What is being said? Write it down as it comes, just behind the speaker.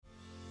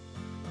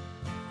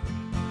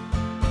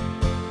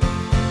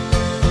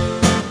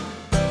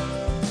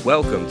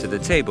Welcome to the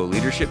Table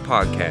Leadership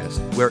Podcast,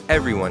 where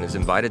everyone is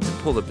invited to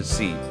pull up a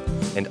seat,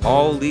 and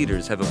all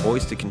leaders have a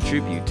voice to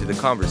contribute to the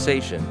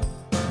conversation.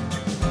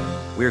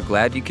 We're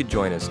glad you could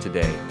join us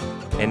today.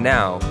 And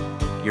now,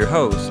 your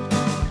host,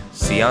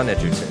 Sion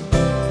Edgerton.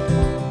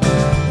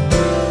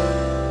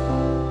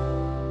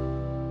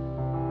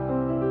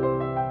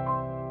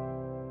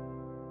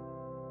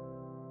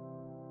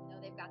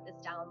 They've got this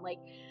down.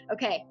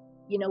 Okay,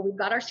 we've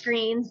got our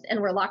screens and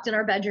we're locked in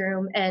our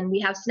bedroom and we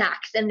have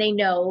snacks, and they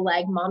know,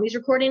 mommy's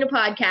recording a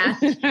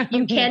podcast.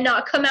 You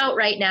cannot come out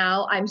right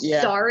now. I'm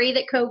sorry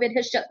that COVID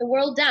has shut the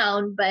world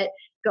down, but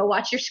go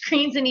watch your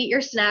screens and eat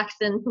your snacks,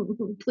 and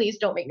please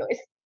don't make noise.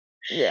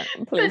 Yeah,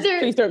 please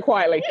do it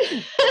quietly.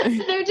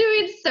 They're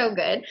doing so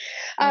good.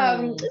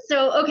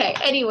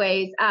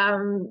 Anyways,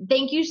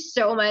 thank you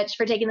so much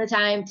for taking the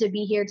time to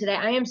be here today.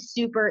 I am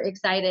super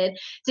excited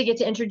to get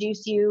to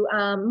introduce you.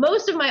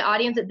 Most of my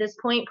audience at this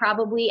point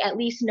probably at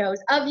least knows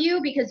of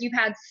you because you've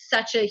had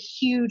such a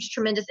huge,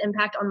 tremendous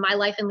impact on my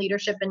life and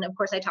leadership. And of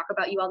course, I talk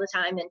about you all the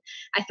time, and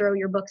I throw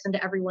your books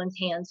into everyone's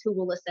hands who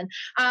will listen.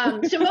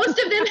 So most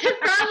of them have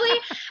probably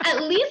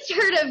at least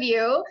heard of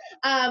you.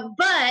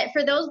 But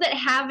for those that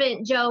haven't,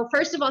 Joe,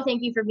 first of all,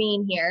 thank you for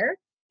being here.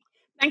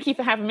 Thank you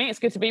for having me. It's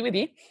good to be with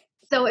you.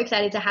 So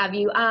excited to have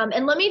you.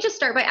 And let me just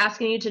start by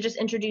asking you to just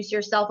introduce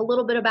yourself a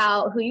little bit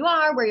about who you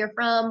are, where you're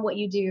from, what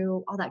you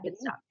do, all that good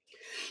stuff.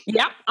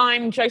 Yeah,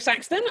 I'm Jo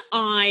Saxton.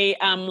 I,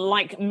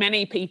 like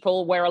many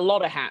people, wear a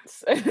lot of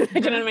hats. Do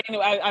you know what I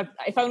mean?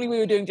 If only we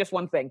were doing just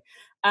one thing.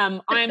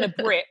 I am a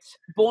Brit,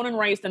 born and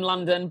raised in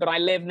London, but I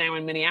live now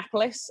in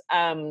Minneapolis.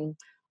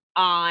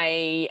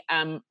 I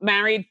am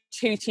married,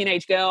 2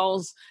 teenage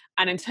girls.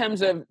 And in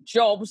terms of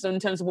jobs, in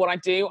terms of what I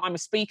do, I'm a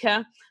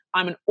speaker.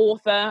 I'm an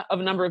author of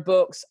a number of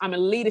books. I'm a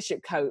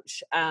leadership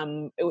coach,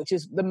 which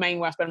is the main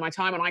way I spend my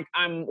time. And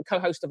I'm the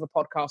co-host of a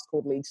podcast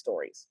called Lead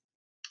Stories.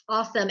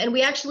 Awesome. And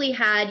we actually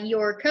had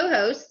your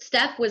co-host,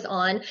 Steph, was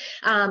on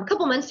a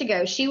couple months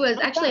ago. She was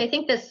actually, I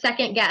think, the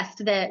second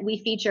guest that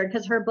we featured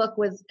because her book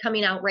was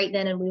coming out right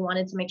then, and we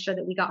wanted to make sure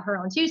that we got her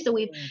on too. So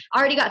we've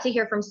already got to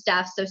hear from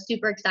Steph. So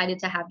super excited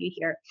to have you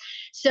here.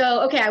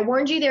 So, okay, I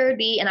warned you there would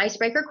be an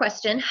icebreaker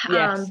question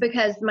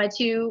because my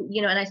two,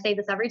 and I say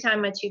this every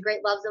time, my two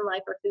great loves in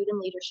life are food and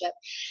leadership.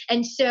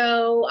 And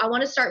so I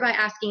want to start by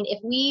asking, if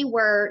we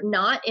were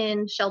not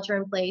in shelter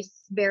in place,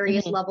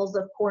 various levels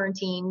of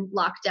quarantine,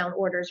 lockdown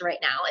orders right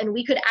now, and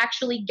we could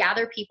actually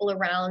gather people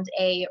around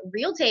a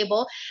real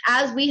table,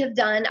 as we have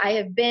done. I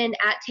have been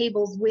at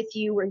tables with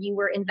you where you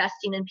were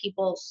investing in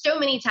people so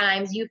many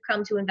times. You've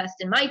come to invest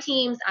in my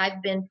teams.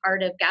 I've been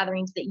part of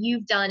gatherings that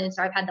you've done, and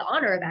so I've had the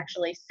honor of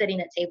actually sitting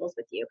at tables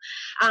with you.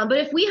 But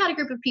if we had a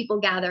group of people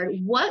gathered,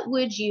 what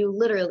would you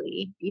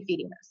literally be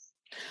feeding us?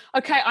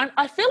 Okay,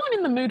 I feel I'm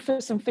in the mood for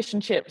some fish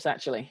and chips,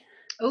 actually.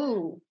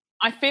 Ooh.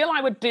 I feel I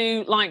would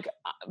do,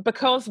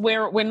 because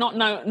we're not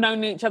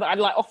known each other, I'd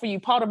offer you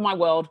part of my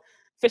world,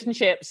 fish and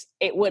chips.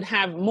 It would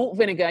have malt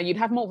vinegar. You'd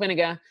have malt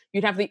vinegar.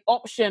 You'd have the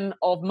option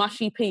of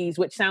mushy peas,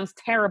 which sounds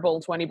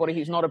terrible to anybody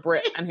who's not a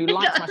Brit and who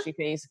likes mushy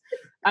peas.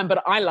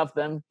 But I love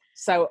them.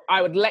 So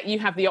I would let you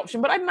have the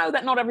option, but I know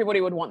that not everybody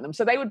would want them.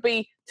 So they would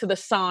be to the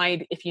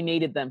side if you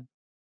needed them.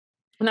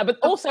 No, but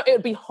also it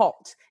would be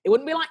hot. It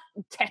wouldn't be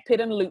tepid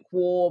and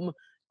lukewarm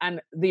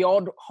and the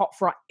odd hot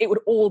fry. It would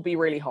all be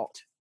really hot.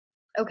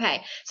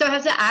 Okay. So I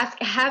have to ask,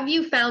 have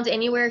you found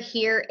anywhere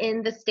here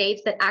in the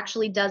States that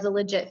actually does a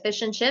legit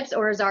fish and chips,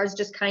 or is ours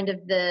just kind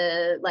of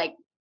the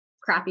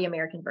crappy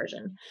American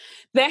version?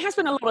 There has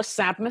been a lot of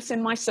sadness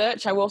in my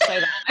search. I will say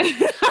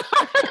that.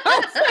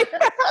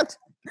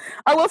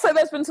 I will say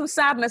there's been some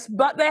sadness,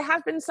 but there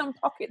have been some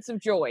pockets of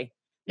joy.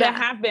 There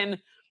have been,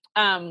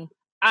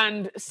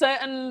 and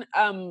certain,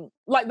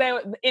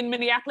 there in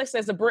Minneapolis,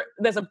 there's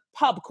a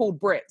pub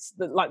called Brits,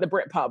 the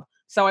Brit pub.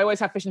 So I always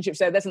have fish and chips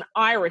there. There's an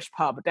Irish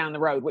pub down the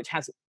road, which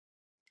has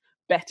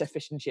better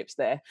fish and chips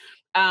there.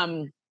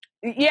 You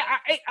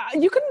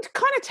can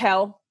kind of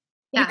tell.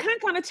 Yeah. You can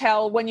kind of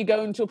tell when you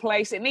go into a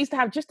place. It needs to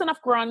have just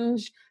enough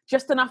grunge,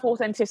 just enough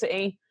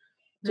authenticity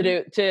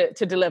to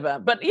deliver.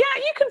 But yeah,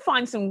 you can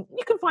find some.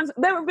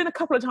 There have been a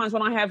couple of times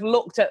when I have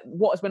looked at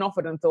what has been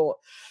offered and thought,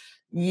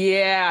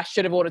 yeah, I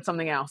should have ordered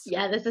something else.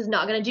 Yeah, this is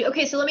not going to do.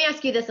 Okay, so let me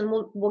ask you this, and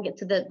we'll get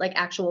to the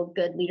actual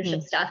good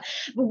leadership stuff.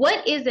 But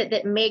what is it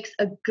that makes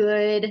a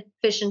good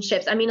fish and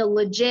chips? I mean, a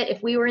legit.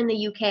 If we were in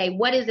the UK,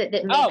 what is it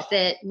that makes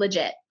it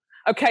legit?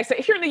 Okay, so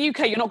if you're in the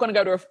UK, you're not going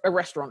to go to a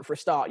restaurant for a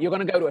start. You're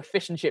going to go to a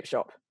fish and chip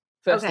shop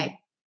first. Okay.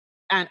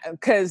 And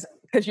because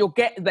you'll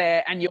get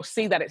there and you'll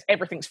see that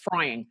everything's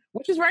frying,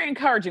 which is very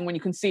encouraging when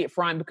you can see it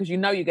frying, because you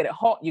know you get it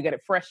hot, you get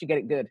it fresh, you get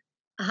it good.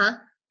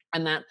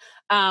 And that.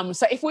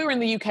 So if we were in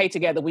the UK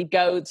together, we'd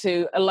go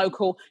to a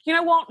local, you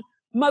know what?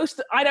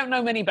 I don't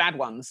know many bad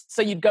ones.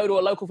 So you'd go to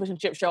a local fish and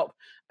chip shop.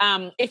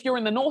 If you're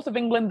in the north of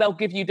England, they'll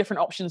give you different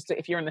options to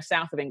if you're in the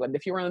south of England.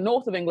 If you're in the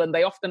north of England,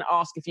 they often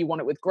ask if you want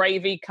it with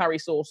gravy, curry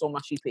sauce, or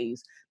mushy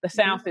peas. The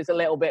south is a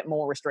little bit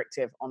more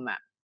restrictive on that.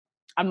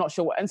 I'm not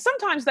sure. And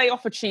sometimes they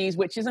offer cheese,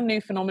 which is a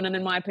new phenomenon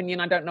in my opinion.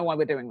 I don't know why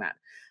we're doing that.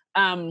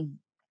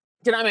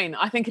 Do you know what I mean?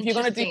 I think if you're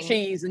going to do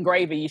cheese and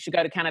gravy, you should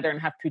go to Canada and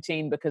have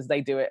poutine because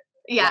they do it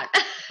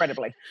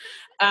incredibly.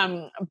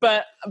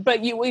 But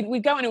we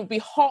go and it would be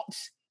hot.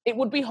 It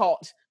would be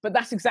hot, but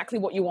that's exactly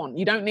what you want.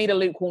 You don't need a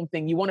lukewarm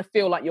thing. You want to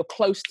feel like you're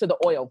close to the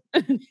oil.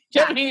 Do you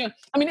know what I mean?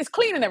 I mean, it's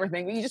clean and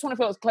everything, but you just want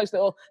to feel it's close to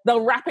the oil.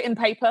 They'll wrap it in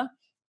paper.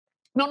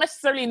 Not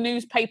necessarily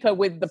newspaper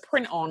with the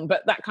print on,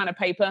 but that kind of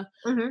paper,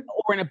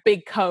 or in a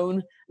big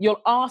cone.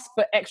 You'll ask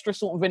for extra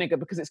salt and vinegar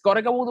because it's got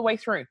to go all the way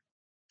through.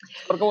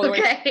 It's got to go all the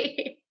way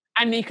through.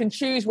 And you can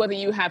choose whether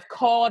you have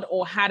cod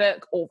or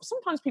haddock, or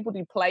sometimes people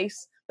do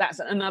plaice. That's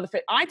another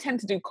fit. I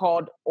tend to do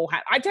cod or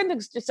haddock. I tend to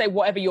just say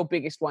whatever your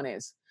biggest one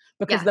is,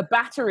 because the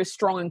batter is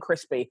strong and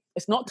crispy.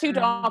 It's not too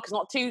dark. It's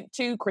not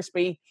too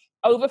crispy.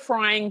 Over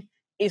frying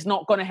is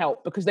not going to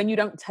help because then you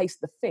don't taste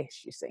the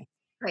fish, you see.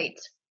 Right.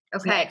 Okay.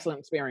 It's an excellent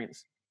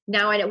experience.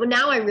 Now I know. Well,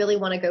 now I really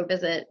want to go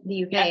visit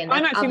the UK. And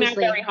I'm actually now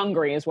very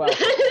hungry as well.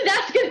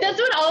 That's good. That's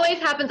what always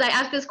happens. I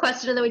ask this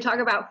question and then we talk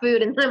about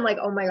food and then I'm like,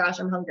 oh my gosh,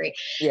 I'm hungry.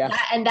 Yeah.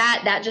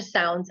 That just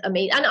sounds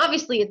amazing. And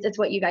obviously it's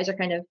what you guys are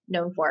kind of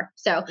known for.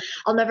 So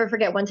I'll never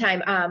forget one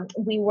time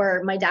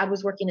my dad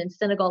was working in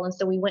Senegal. And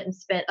so we went and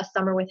spent a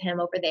summer with him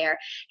over there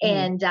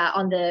and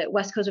on the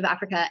west coast of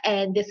Africa.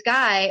 And this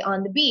guy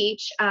on the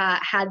beach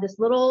had this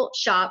little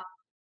shop.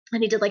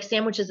 And he did like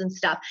sandwiches and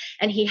stuff.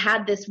 And he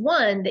had this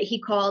one that he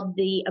called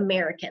the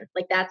American.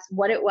 Like that's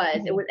what it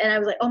was. It was, and I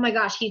was like, oh my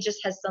gosh, he just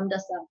has summed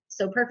us up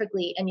so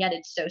perfectly. And yet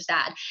it's so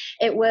sad.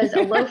 It was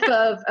a loaf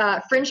of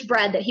French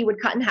bread that he would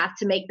cut in half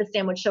to make the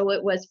sandwich. So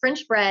it was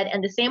French bread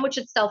and the sandwich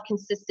itself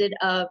consisted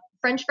of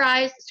French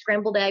fries,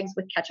 scrambled eggs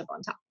with ketchup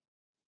on top.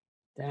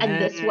 Damn.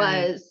 And this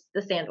was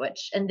the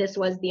sandwich and this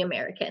was the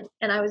American.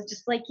 And I was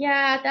just like,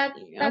 yeah, that's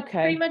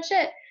pretty much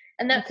it.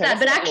 And that's sad.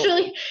 But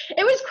actually,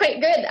 it was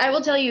quite good. I will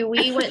tell you,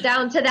 we went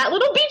down to that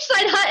little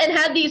beachside hut and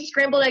had these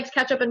scrambled eggs,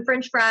 ketchup, and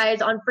French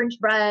fries on French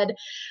bread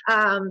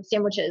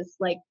sandwiches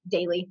like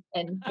daily.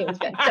 And it was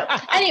good. So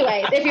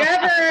anyways, if you're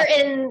ever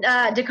in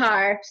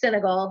Dakar,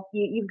 Senegal,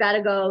 you've got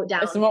to go down.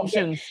 There's some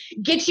options.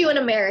 Get you an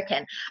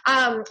American.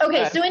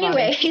 Okay, so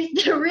anyways,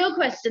 the real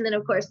question then,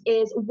 of course,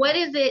 is what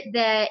is it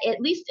that, at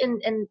least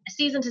in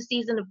season to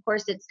season, of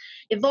course, it's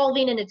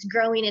evolving and it's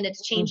growing and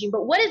it's changing.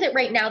 But what is it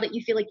right now that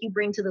you feel like you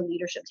bring to the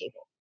leadership table?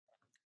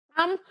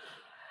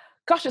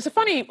 Gosh, it's a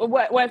funny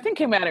way of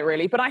thinking about it,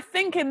 really. But I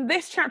think in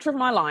this chapter of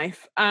my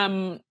life,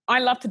 I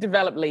love to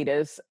develop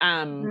leaders.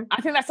 I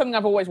think that's something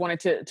I've always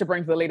wanted to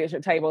bring to the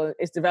leadership table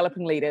is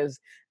developing leaders.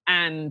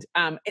 And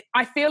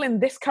I feel in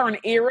this current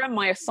era,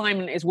 my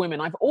assignment is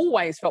women. I've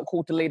always felt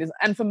called to leaders.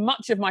 And for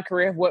much of my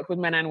career, I've worked with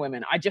men and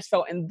women. I just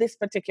felt in this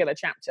particular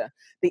chapter,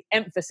 the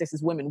emphasis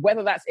is women,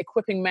 whether that's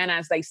equipping men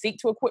as they seek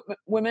to equip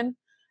women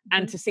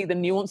and to see the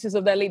nuances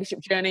of their leadership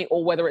journey,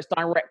 or whether it's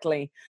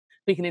directly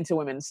speaking into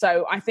women.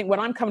 So I think when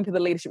I'm coming to the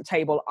leadership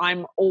table,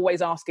 I'm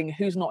always asking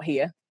who's not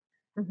here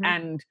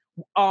and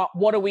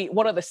what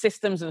are the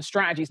systems and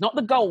strategies, not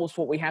the goals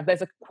for what we have.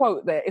 There's a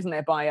quote there, isn't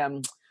there, by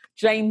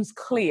James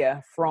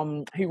Clear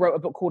who wrote a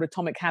book called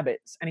Atomic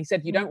Habits. And he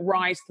said, you don't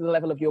rise to the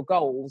level of your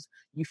goals,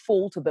 you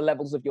fall to the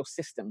levels of your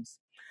systems.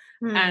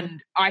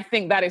 And I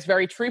think that is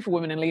very true for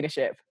women in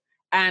leadership.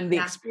 And the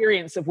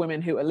experience of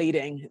women who are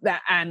leading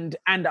that and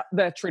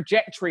the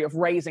trajectory of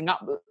raising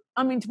up,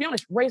 I mean, to be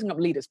honest, raising up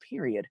leaders,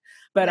 period.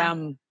 But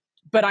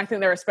I think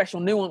there are special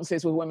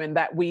nuances with women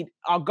that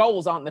our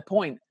goals aren't the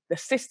point. The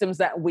systems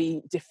that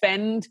we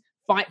defend,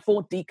 fight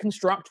for,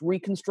 deconstruct,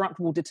 reconstruct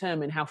will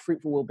determine how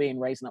fruitful we'll be in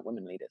raising up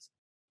women leaders.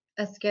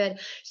 That's good.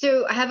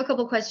 So I have a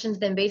couple questions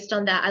then based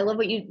on that. I love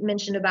what you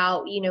mentioned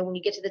about, when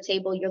you get to the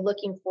table, you're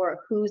looking for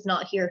who's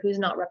not here, who's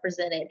not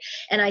represented.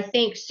 And I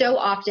think so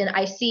often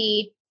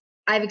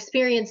I've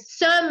experienced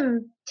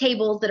some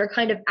tables that are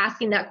kind of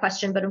asking that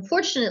question, but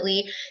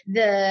unfortunately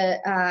the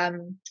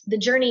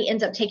journey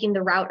ends up taking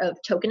the route of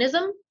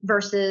tokenism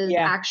versus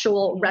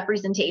actual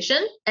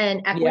representation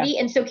and equity.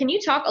 And so can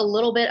you talk a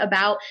little bit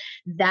about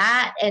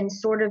that and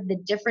sort of the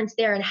difference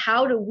there, and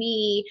how do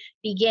we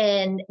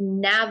begin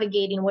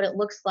navigating what it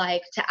looks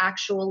like to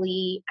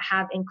actually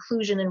have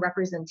inclusion and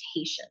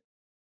representation?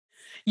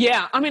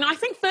 Yeah, I mean, I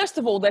think first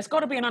of all, there's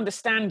got to be an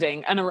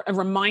understanding and a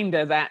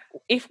reminder that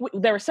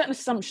there are certain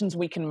assumptions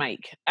we can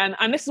make. And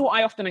this is what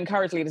I often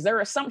encourage leaders. There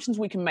are assumptions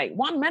we can make.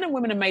 One, men and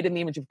women are made in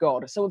the image of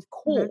God. So of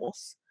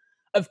course,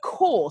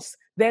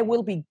 there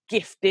will be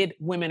gifted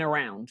women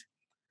around.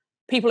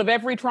 People of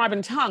every tribe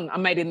and tongue are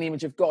made in the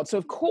image of God. So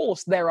of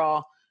course, there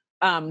are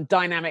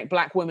dynamic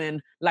Black women,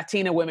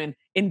 Latina women,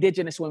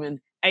 Indigenous women,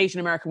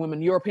 Asian American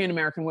women, European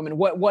American women,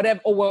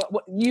 whatever,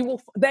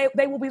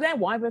 they will be there.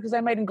 Why? Because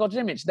they're made in God's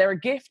image. There are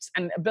gifts,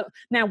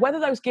 now whether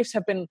those gifts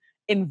have been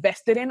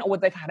invested in or whether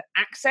they've had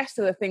access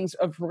to the things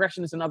of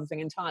progression is another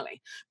thing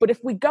entirely. But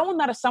if we go on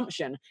that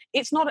assumption,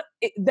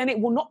 then it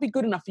will not be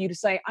good enough for you to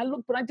say, I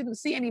looked, but I didn't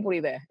see anybody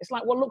there. It's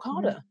like, well, look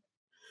harder.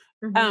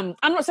 I'm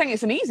not saying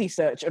it's an easy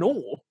search at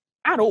all.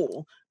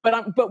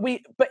 But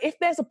if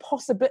there's a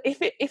possibility,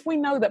 if we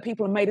know that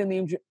people are made in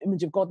the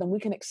image of God, then we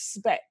can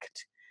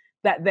expect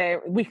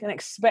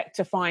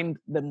to find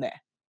them there.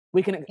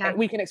 We can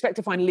expect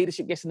to find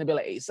leadership gifts and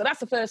abilities. So that's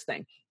the first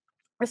thing.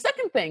 The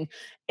second thing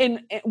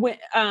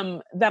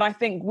that I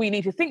think we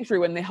need to think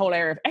through in the whole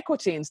area of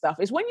equity and stuff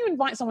is when you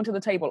invite someone to the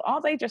table,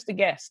 are they just a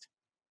guest?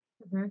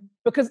 Mm-hmm.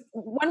 Because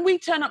when we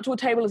turn up to a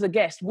table as a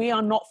guest, we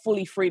are not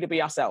fully free to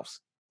be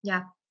ourselves.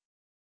 Yeah.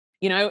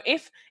 You know,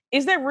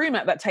 is there room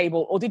at that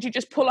table, or did you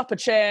just pull up a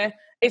chair?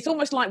 It's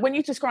almost like when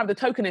you describe the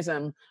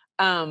tokenism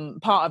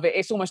part of it,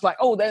 it's almost like,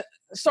 oh,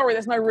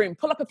 there's no room.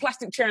 Pull up a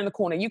plastic chair in the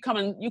corner. You come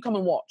and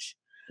watch,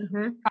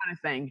 kind of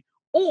thing.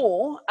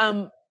 Or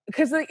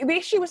because the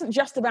issue isn't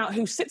just about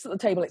who sits at the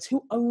table; it's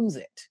who owns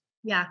it.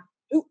 Yeah.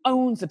 Who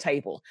owns the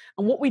table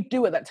and what we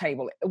do at that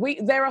table.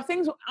 There are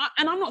things,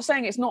 and I'm not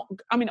saying it's not,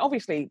 I mean,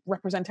 obviously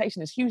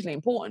representation is hugely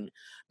important,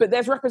 but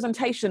there's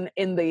representation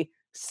in the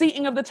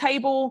seating of the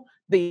table,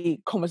 the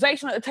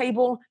conversation at the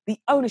table, the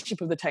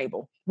ownership of the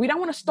table. We don't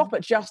want to stop at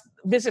just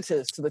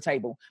visitors to the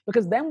table,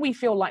 because then we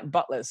feel like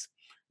butlers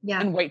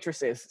and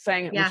waitresses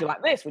saying, would you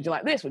like this? Would you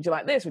like this? Would you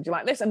like this? Would you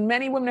like this? And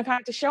many women have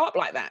had to show up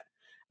like that.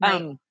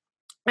 Right.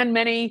 And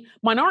many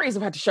minorities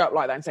have had to show up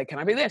like that and say, can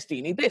I be this? Do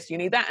you need this? Do you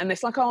need that? And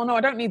it's like, oh, no,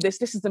 I don't need this.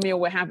 This is the meal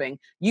we're having.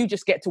 You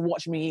just get to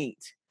watch me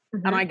eat.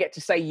 And I get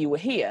to say you were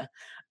here.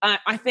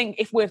 I think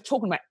if we're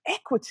talking about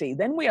equity,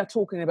 then we are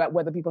talking about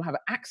whether people have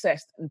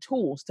access and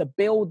tools to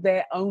build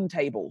their own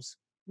tables.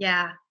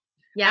 Yeah.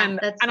 Yeah. And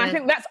I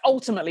think that's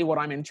ultimately what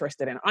I'm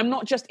interested in. I'm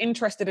not just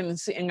interested in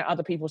sitting at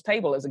other people's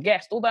table as a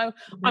guest, although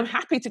I'm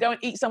happy to go and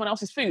eat someone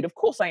else's food. Of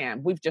course I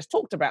am. We've just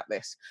talked about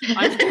this.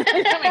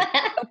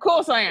 Of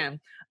course I am.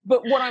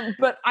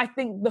 But I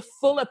think the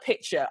fuller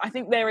picture, I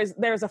think there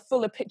is a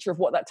fuller picture of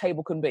what that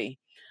table can be.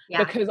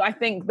 Yeah. Because I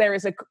think there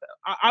is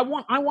I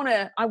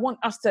want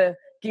us to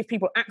give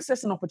people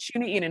access and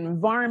opportunity and an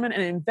environment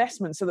and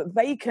investment so that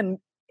they can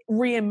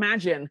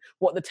reimagine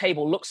what the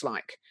table looks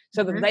like,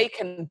 so that they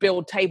can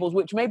build tables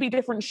which may be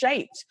different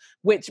shaped,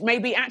 which may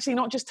be actually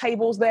not just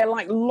tables, they're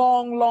like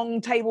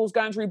long tables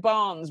going through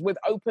barns with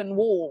open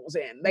walls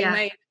in. They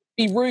may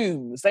be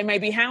rooms, they may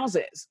be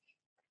houses.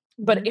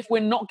 But if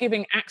we're not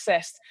giving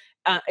access,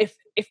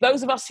 if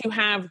those of us who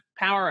have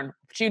power and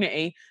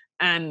opportunity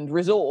and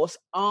resource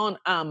aren't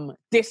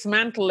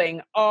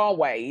dismantling our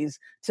ways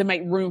to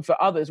make room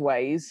for others'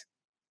 ways,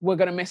 we're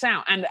going to miss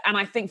out. And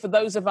I think for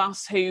those of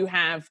us who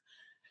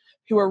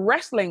are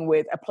wrestling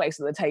with a place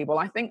at the table,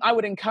 I think I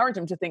would encourage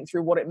them to think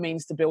through what it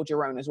means to build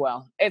your own as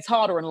well. It's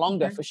harder and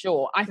longer for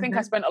sure. I think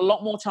I spent a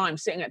lot more time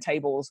sitting at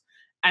tables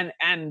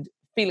and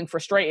feeling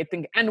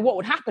frustrated, and what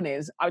would happen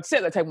is I would sit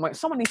at the table and like,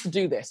 someone needs to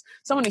do this,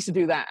 someone needs to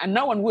do that, and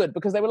no one would,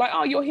 because they were like,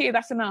 oh, you're here,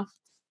 that's enough.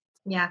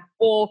 Yeah.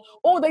 Or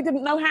they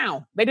didn't know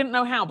how. They didn't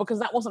know how because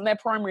that wasn't their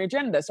primary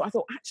agenda. So I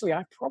thought, actually,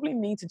 I probably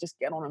need to just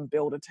get on and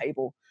build a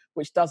table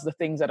which does the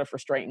things that are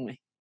frustrating me.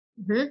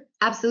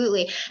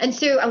 Absolutely. And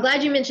so I'm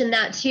glad you mentioned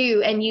that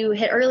too. And you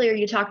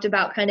talked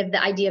about kind of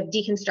the idea of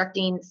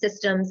deconstructing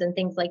systems and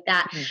things like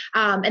that.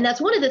 And that's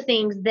one of the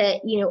things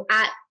that,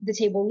 at the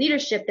table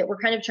leadership that we're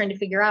kind of trying to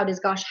figure out is,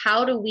 gosh,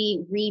 how do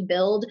we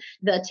rebuild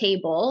the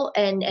table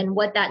and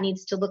what that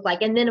needs to look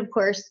like? And then of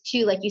course,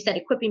 too, like you said,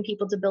 equipping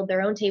people to build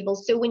their own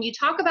tables. So when you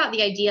talk about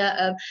the idea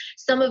of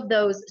some of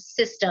those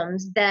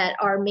systems that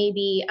are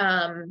maybe,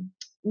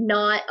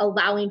 not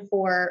allowing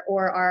for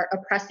or are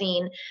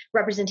oppressing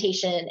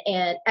representation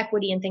and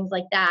equity and things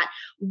like that,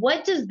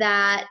 what does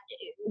that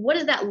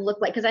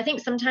look like? Because I think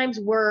sometimes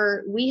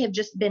we have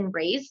just been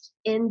raised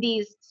in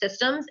these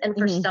systems, and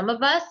for some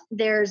of us,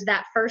 there's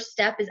that first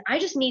step is I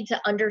just need to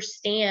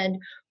understand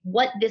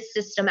what this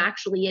system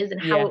actually is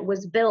and how it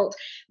was built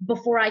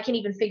before I can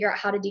even figure out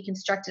how to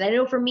deconstruct it. I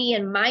know for me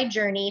in my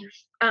journey,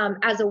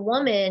 as a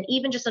woman,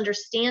 even just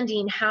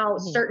understanding how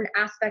certain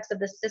aspects of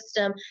the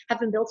system have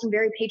been built in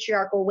very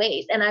patriarchal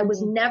ways. And I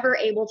was never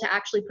able to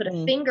actually put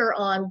a finger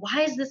on,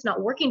 why is this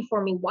not working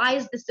for me? Why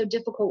is this so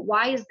difficult?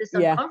 Why is this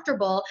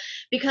uncomfortable?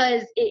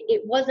 Because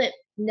it wasn't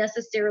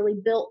necessarily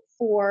built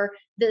for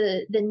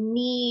the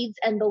needs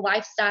and the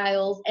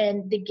lifestyles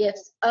and the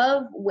gifts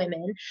of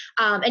women.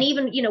 And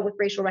even, with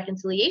racial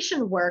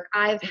reconciliation work,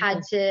 I've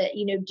had to,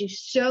 do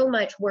so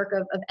much work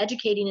of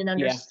educating and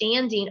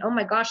understanding, oh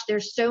my gosh,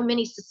 there's so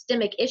many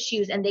systemic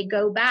issues and they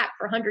go back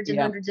for hundreds and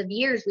hundreds of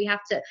years. We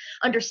have to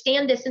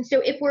understand this. And so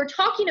if we're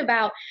talking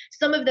about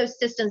some of those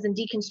systems and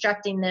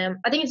deconstructing them,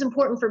 I think it's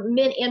important for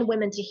men and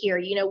women to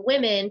hear,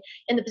 women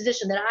in the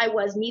position that I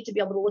was need to be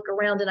able to look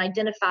around and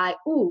identify,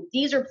 ooh,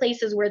 these are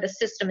places where the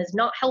system is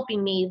not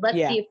helping me. Let's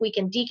see if we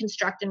can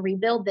deconstruct and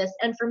rebuild this.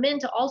 And for men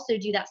to also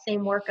do that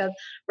same work of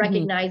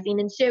recognizing.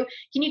 And so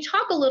can you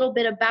talk a little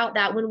bit about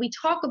that when we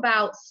talk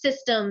about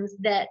systems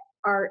that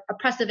are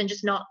oppressive and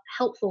just not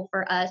helpful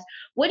for us?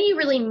 What do you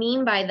really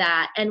mean by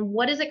that? And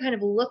what does it kind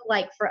of look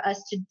like for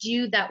us to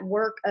do that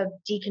work of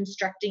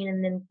deconstructing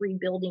and then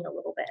rebuilding a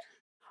little bit?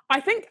 I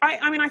think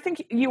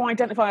you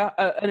identify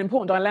an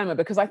important dilemma,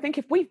 because I think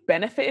if we've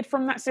benefited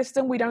from that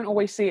system, we don't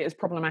always see it as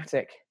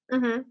problematic. You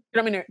know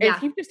what I mean?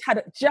 If you've just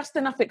had just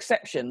enough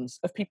exceptions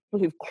of people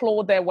who've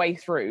clawed their way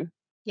through,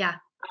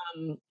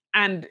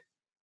 and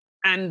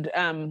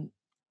the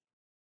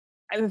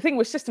thing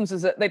with systems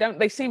is that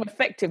they seem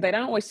effective. They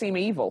don't always seem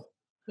evil.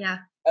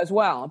 As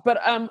well. But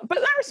there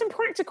are some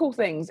practical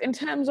things in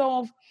terms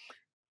of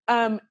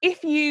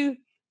if you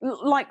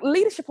like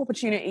leadership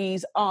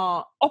opportunities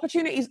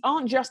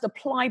aren't just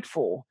applied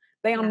for,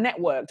 they are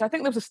networked. I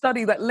think there was a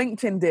study that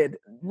LinkedIn did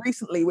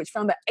recently which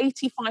found that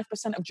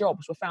 85% of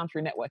jobs were found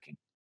through networking.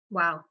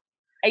 Wow.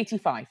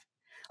 85.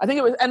 I think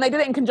it was, and they did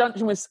it in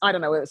conjunction with, I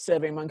don't know, whether it's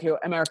SurveyMonkey or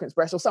American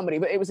Express or somebody,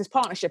 but it was this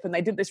partnership and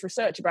they did this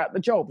research about the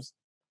jobs.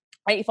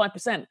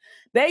 85%.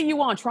 There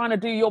you are trying to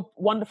do your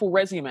wonderful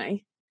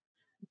resume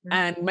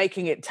and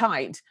making it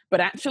tight, but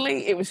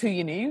actually it was who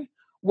you knew.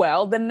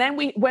 Well, then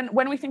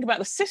when we think about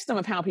the system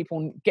of how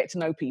people get to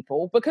know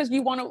people, because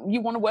you want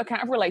to work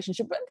out a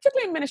relationship, but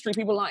particularly in ministry,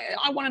 people like,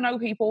 I want to know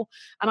people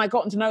and I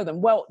gotten to know them.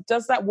 Well,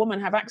 does that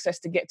woman have access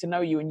to get to know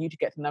you and you to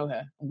get to know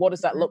her? What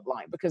does that look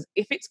like? Because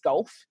if it's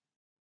golf,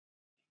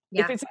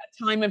 if it's at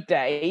a time of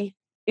day,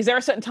 is there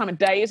a certain time of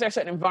day? Is there a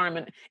certain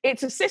environment?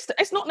 It's a system.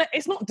 It's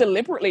not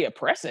deliberately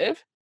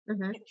oppressive.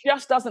 It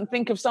just doesn't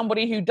think of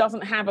somebody who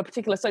doesn't have a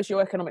particular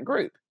socioeconomic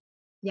group.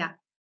 Yeah.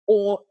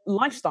 Or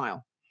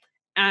lifestyle.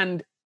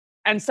 And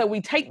so we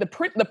take the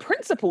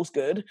principle's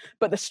good,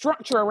 but the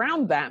structure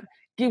around that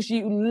gives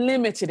you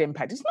limited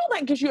impact. It's not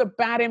that it gives you a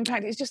bad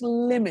impact, it's just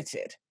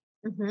limited.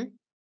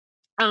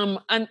 And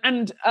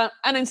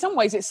in some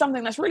ways it's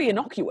something that's really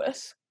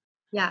innocuous.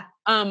 Yeah.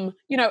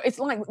 It's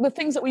like the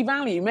things that we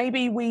value.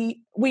 Maybe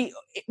we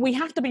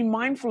have to be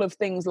mindful of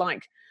things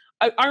like,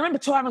 I remember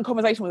having a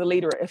conversation with a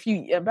leader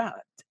about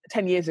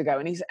 10 years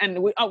ago, and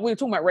we were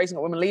talking about raising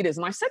up women leaders,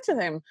 and I said to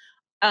him,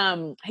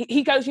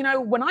 he goes,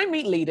 when I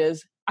meet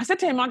leaders, I said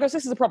to him, this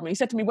is the problem. He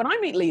said to me, when I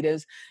meet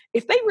leaders,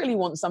 if they really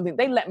want something,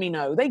 they let me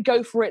know. They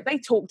go for it. They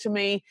talk to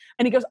me.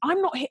 And he goes,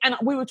 I'm not, and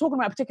we were talking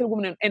about a particular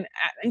woman, and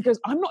he goes,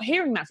 I'm not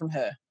hearing that from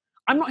her.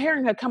 I'm not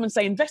hearing her come and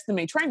say, invest in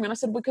me, train me. And I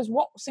said, because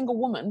what single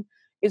woman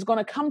is going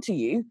to come to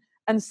you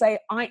and say,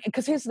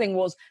 because his thing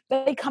was,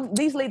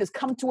 these leaders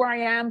come to where I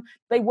am,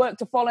 they work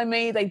to follow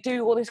me, they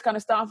do all this kind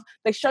of stuff,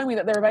 they show me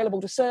that they're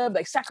available to serve,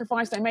 they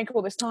sacrifice, they make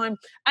all this time.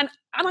 And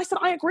I said,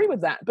 I agree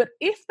with that. But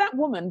if that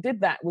woman did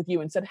that with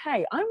you and said,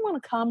 hey, I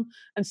want to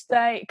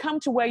come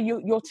to where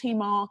your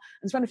team are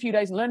and spend a few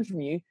days and learn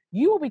from you,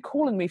 you will be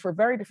calling me for a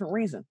very different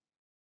reason.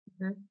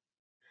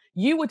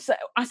 You would say,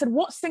 I said,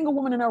 what single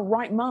woman in her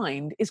right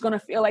mind is going to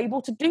feel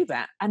able to do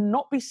that and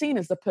not be seen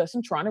as the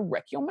person trying to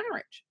wreck your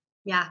marriage?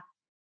 Yeah.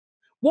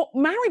 What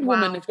married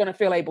woman is going to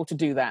feel able to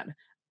do that?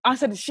 I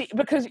said,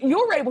 because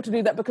you're able to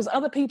do that because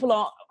other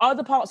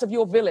parts of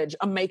your village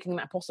are making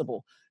that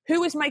possible.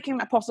 Who is making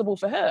that possible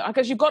for her?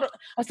 Because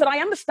I said, I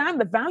understand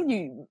the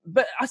value,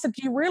 but I said,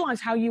 do you realize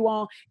how you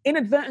are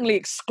inadvertently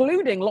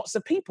excluding lots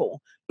of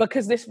people?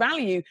 Because this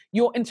value,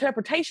 your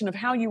interpretation of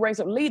how you raise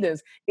up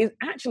leaders is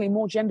actually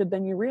more gendered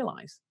than you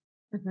realize.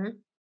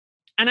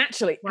 And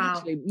actually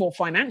more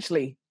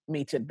financially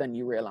metered than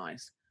you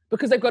realize.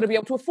 Because they've got to be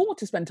able to afford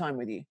to spend time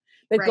with you.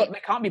 They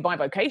can't be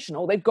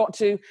bivocational. They've got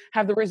to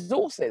have the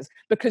resources,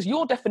 because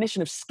your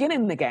definition of skin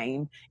in the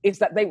game is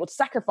that they would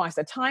sacrifice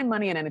their time,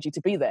 money, and energy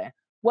to be there.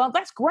 Well,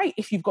 that's great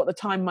if you've got the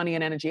time, money,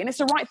 and energy, and it's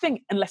the right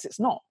thing, unless it's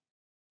not.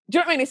 Do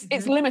you know what I mean?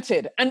 It's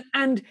limited, and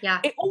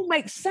it all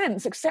makes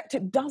sense, except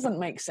it doesn't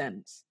make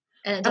sense,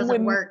 and it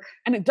doesn't work.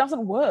 And it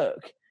doesn't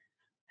work.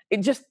 It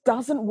just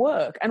doesn't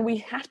work, and we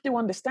have to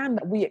understand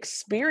that we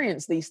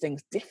experience these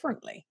things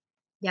differently.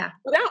 Yeah.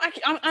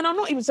 And I'm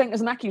not even saying it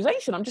as an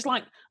accusation. I'm just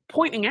like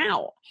pointing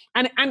out.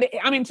 And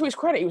I mean, to his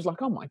credit, he was like,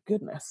 oh my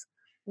goodness.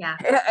 Yeah.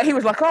 He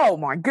was like, oh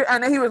my good.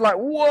 And he was like,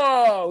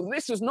 whoa,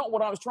 this is not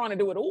what I was trying to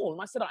do at all. And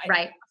I said,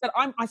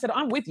 I said,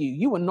 I'm with you.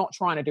 You were not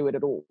trying to do it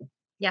at all.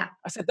 Yeah.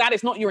 I said, that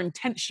is not your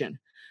intention.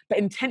 But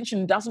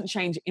intention doesn't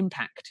change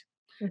impact.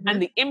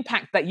 And the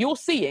impact that you're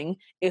seeing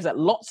is that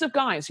lots of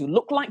guys who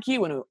look like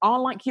you and who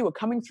are like you are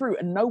coming through,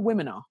 and no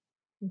women are.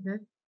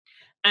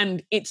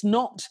 And it's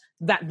not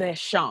that they're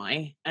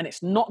shy, and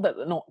it's not that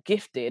they're not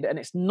gifted, and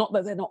it's not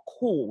that they're not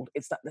called.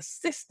 It's that the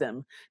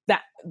system,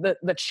 that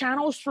the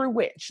channels through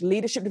which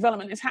leadership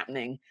development is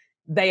happening,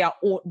 they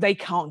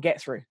can't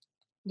get through.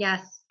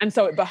 Yes. And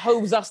so it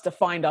behoves us to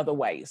find other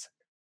ways.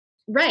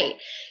 Right.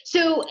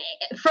 So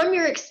from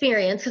your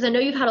experience, because I know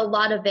you've had a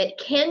lot of it,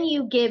 can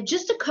you give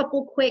just a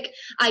couple quick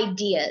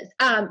ideas,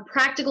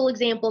 practical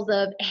examples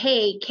of,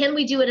 hey, can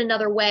we do it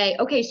another way?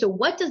 Okay, so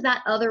what does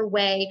that other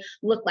way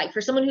look like for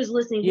someone who's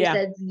listening who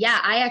says, yeah,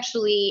 I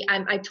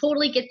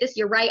totally get this.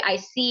 You're right. I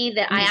see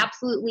that I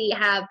absolutely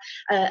have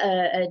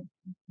a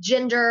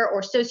gender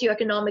or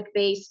socioeconomic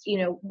based,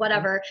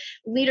 whatever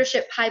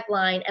leadership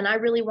pipeline, and I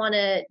really want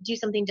to do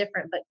something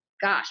different, but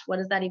gosh, what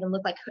does that even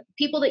look like?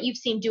 People that you've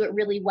seen do it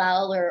really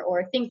well,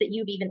 or things that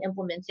you've even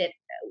implemented.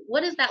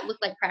 What does that look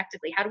like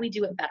practically? How do we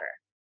do it better?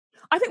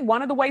 I think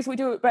one of the ways we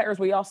do it better is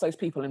we ask those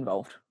people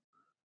involved.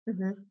 Do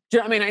you know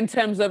what I mean? In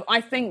terms of, I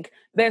think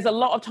there's a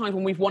lot of times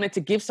when we've wanted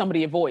to give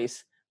somebody a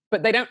voice,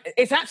 but they don't,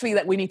 it's actually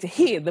that we need to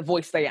hear the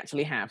voice they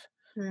actually have.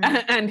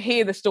 And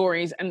hear the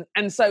stories. And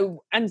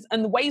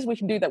the ways we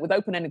can do that with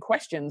open-ended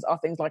questions are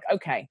things like,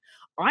 okay,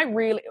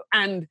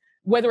 and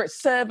whether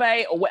it's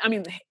survey or,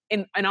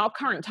 in our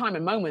current time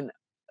and moment,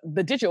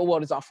 the digital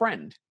world is our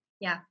friend.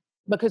 Yeah.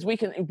 Because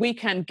we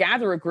can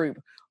gather a group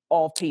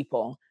of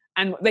people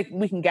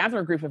we can gather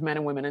a group of men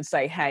and women and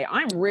say, hey,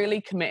 I'm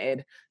really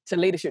committed to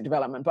leadership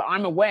development, but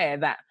I'm aware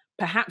that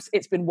perhaps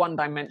it's been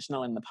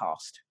one-dimensional in the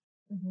past.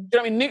 Mm-hmm. Do you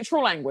know what I mean?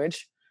 Neutral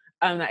language,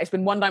 and that it's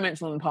been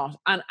one-dimensional in the past,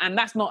 and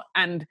that's not,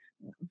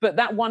 but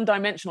that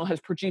one-dimensional has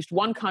produced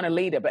one kind of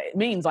leader, but it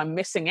means I'm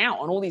missing out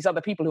on all these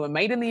other people who are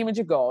made in the image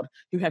of God,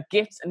 who have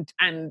gifts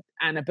and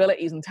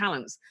abilities and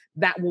talents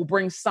that will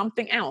bring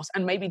something else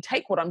and maybe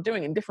take what I'm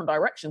doing in different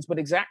directions, but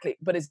it's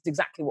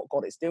exactly what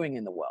God is doing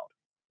in the world.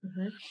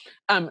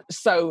 Mm-hmm.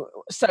 So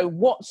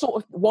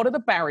what are the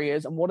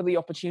barriers and what are the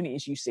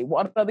opportunities you see?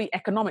 What are the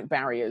economic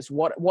barriers?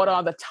 What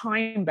are the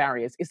time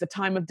barriers? Is the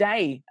time of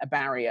day a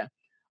barrier?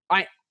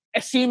 I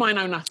assume I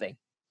know nothing.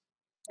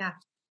 Yeah.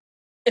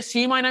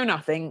 Assume I know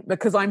nothing,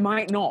 because I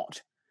might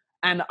not,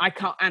 and I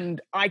can't,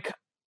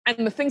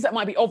 and the things that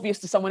might be obvious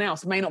to someone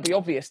else may not be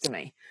obvious to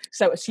me.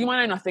 So assume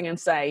I know nothing and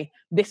say,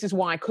 this is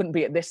why I couldn't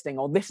be at this thing,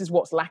 or this is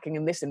what's lacking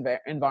in this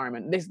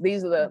environment.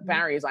 These are the Mm-hmm.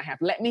 barriers I have.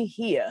 Let me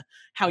hear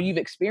how you've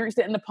experienced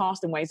it in the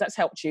past in ways that's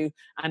helped you,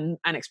 and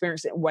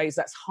experienced it in ways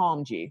that's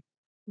harmed you.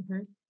 Mm-hmm.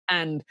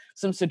 And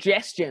some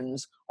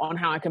suggestions on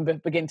how I can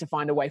begin to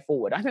find a way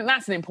forward. I think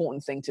that's an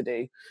important thing to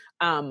do,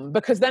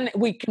 because then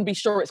we can be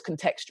sure it's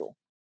contextual.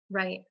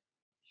 Right.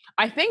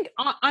 I think,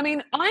 I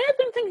mean, I have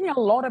been thinking a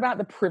lot about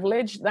the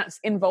privilege that's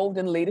involved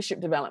in leadership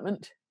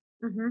development,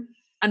 Mm-hmm.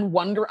 and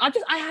wondering, I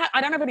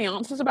don't have any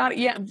answers about it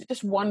yet. I'm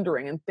just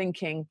wondering and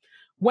thinking,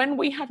 when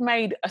we have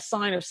made a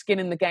sign of skin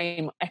in the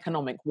game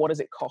economic, what does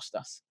it cost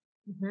us?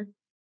 Mm-hmm.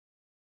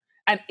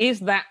 And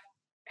is that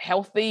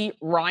healthy,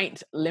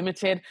 right,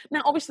 limited?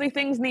 Now, obviously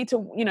things need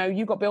to,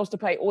 you've got bills to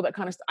pay, all that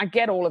kind of stuff. I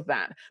get all of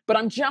that, but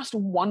I'm just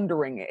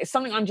wondering, it's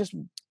something I'm just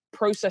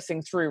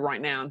processing through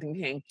right now and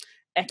thinking,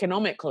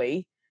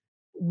 economically,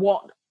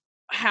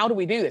 how do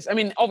we do this? I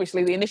mean,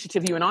 obviously the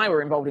initiative you and I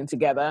were involved in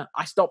together,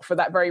 I stopped for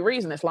that very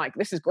reason. It's like,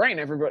 this is great,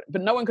 everybody,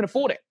 but no one can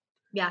afford it.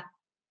 Yeah.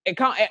 It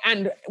can't,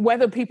 and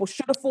whether people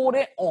should afford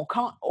it or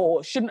can't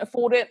or shouldn't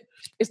afford it,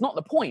 it's not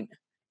the point.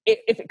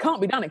 If it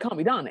can't be done, it can't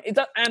be done.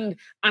 And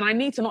I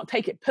need to not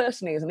take it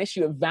personally as an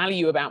issue of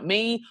value about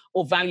me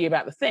or value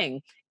about the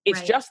thing. It's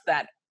Right. just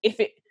that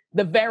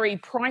the very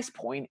price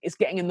point is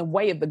getting in the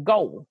way of the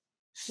goal.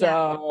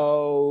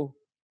 So,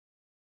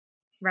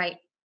 right.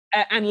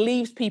 And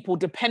leaves people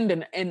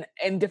dependent in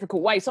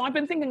difficult ways. So I've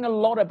been thinking a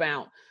lot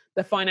about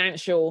the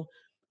financial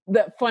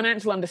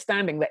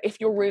understanding that if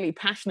you're really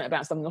passionate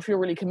about something, if you're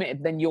really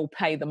committed, then you'll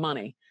pay the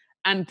money.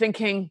 And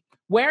thinking,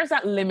 where is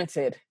that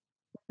limited?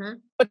 Mm-hmm.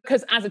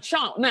 Because as a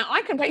child, now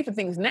I can pay for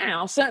things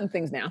now, certain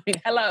things now. I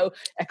mean, hello,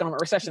 economic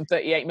recession,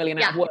 38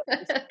 million out of work,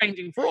 it's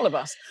changing for all of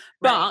us.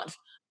 Right. But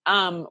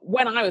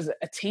when I was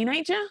a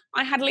teenager,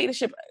 I had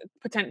leadership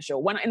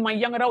potential. When in my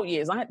young adult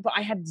years,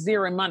 I had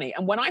zero money.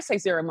 And when I say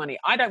zero money,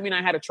 I don't mean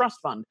I had a trust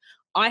fund.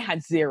 I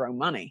had zero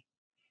money,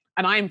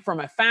 and I'm from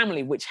a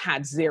family which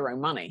had zero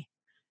money.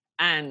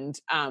 And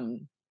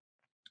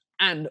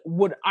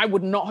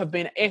would not have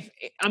been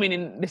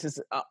this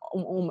is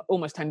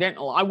almost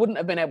tangential. I wouldn't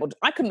have been able to.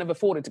 I couldn't have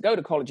afforded to go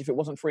to college if it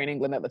wasn't free in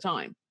England at the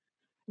time.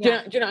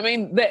 Yeah. Do you know what I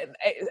mean?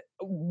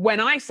 When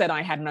I said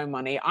I had no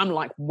money, I'm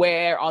like,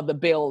 where are the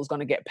bills going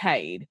to get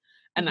paid?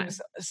 And Mm-hmm.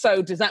 that's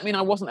so. Does that mean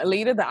I wasn't a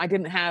leader, that I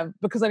didn't have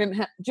because I didn't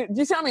have? Do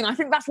you see what I mean? I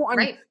think that's what I'm.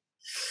 Right.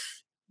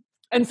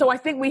 And so I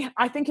think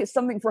it's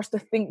something for us to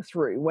think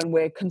through when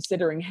we're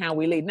considering how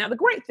we lead. Now, the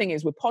great thing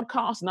is with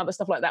podcasts and other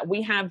stuff like that,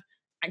 we have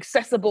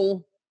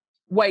accessible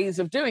ways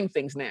of doing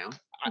things now.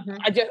 Mm-hmm.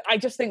 I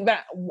just think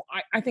that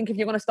I think if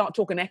you're going to start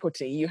talking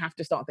equity, you have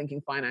to start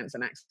thinking finance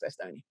and access,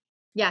 don't you?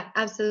 Yeah,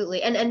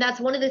 absolutely. And that's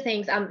one of the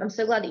things I'm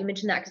so glad that you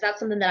mentioned that, because that's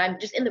something that I'm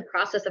just in the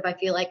process of, I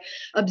feel like,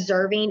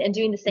 observing and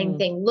doing the same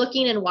thing,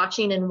 looking and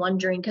watching and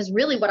wondering, because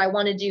really what I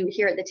want to do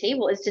here at the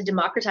table is to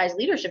democratize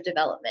leadership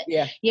development.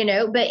 Yeah.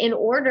 But in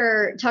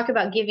order talk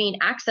about giving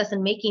access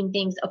and making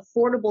things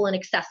affordable and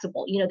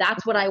accessible,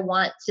 that's what I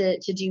want to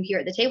do here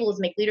at the table, is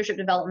make leadership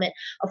development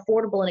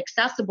affordable and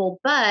accessible.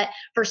 But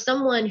for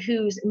someone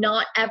who's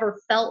not ever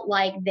felt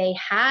like they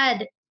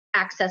had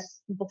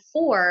access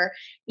before,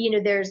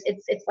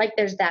 it's like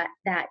there's that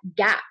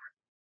gap.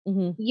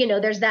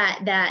 Mm-hmm. There's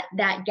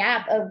that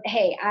gap of,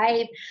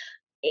 hey,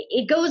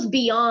 it goes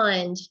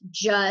beyond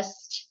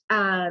just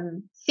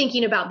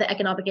thinking about the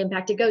economic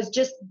impact. It goes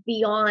just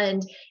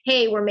beyond,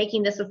 hey, we're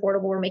making this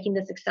affordable, we're making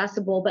this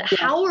accessible, but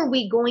how are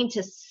we going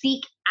to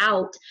seek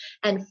out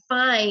and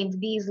find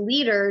these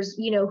leaders,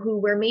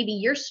 where maybe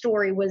your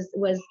story was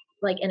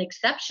like an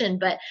exception,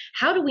 but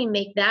how do we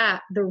make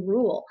that the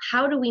rule?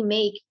 How do we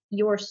make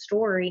your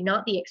story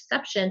not the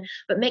exception,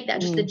 but make that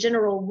just the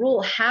general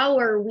rule? How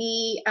are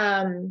we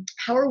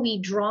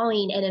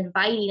drawing and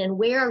inviting, and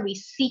where are we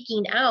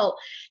seeking out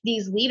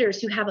these leaders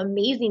who have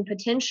amazing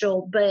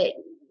potential but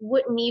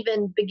wouldn't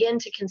even begin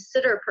to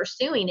consider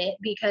pursuing it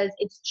because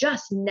it's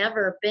just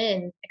never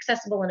been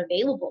accessible and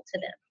available to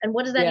them? And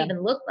what does that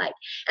even look like?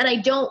 And I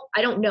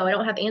don't know, I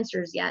don't have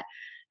answers yet,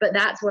 but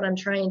that's what I'm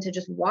trying to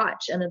just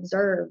watch and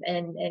observe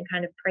and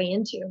kind of pray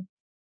into.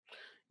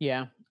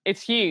 Yeah,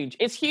 it's huge.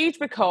 It's huge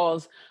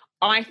because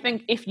I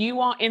think if you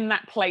are in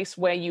that place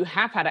where you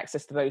have had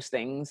access to those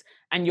things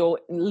and you're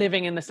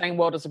living in the same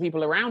world as the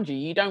people around you,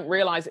 you don't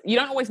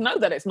always know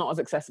that it's not as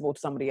accessible to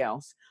somebody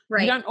else.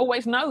 Right. You don't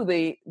always know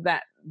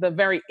that the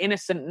very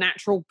innocent,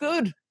 natural,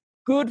 good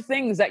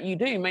things that you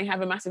do may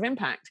have a massive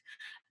impact.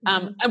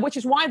 And which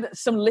is why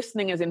some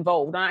listening is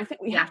involved. And I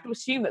think we have to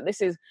assume that this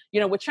is,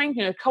 we're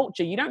changing a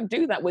culture. You don't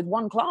do that with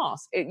one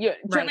class. Do you know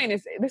what I mean?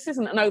 This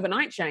isn't an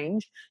overnight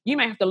change. You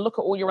may have to look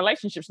at all your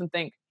relationships and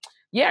think,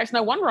 yeah, it's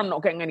no wonder I'm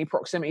not getting any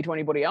proximity to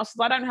anybody else.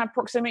 I don't have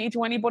proximity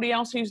to anybody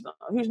else who's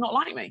not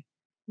like me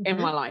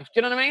in my life.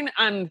 Do you know what I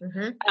mean?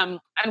 And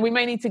we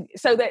may need to.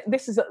 So that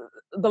this is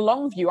the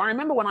long view. I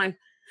remember when I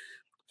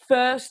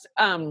first,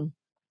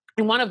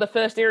 in one of the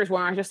first areas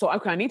where I just thought,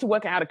 okay, I need to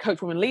work out how to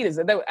coach women leaders,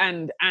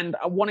 and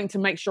wanting to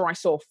make sure I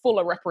saw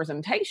fuller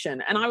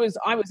representation. And I was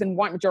in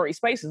white majority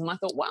spaces, and I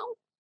thought, well,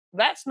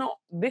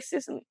 this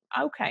isn't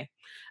okay.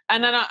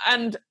 And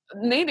then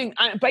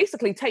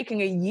basically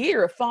taking a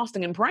year of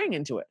fasting and praying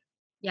into it.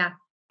 Yeah.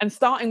 And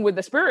starting with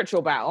the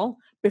spiritual battle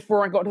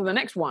before I got to the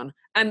next one.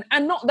 And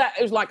not that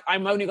it was like,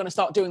 I'm only going to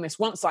start doing this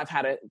once I've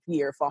had a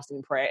year of fasting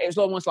and prayer. It was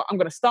almost like, I'm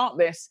going to start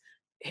this,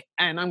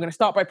 and I'm going to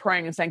start by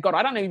praying and saying, God,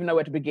 I don't even know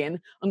where to begin.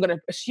 I'm going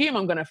to assume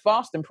I'm going to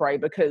fast and pray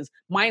because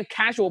my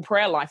casual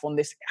prayer life on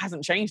this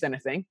hasn't changed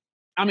anything.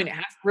 I mean, it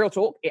has, real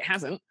talk, it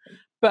hasn't.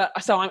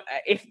 But so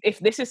if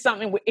this is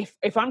something,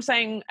 if I'm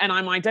saying, and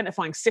I'm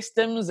identifying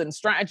systems and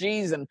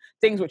strategies and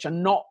things which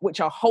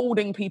are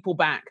holding people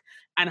back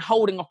and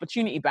holding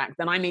opportunity back,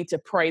 then I need to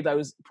pray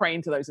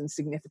into those in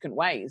significant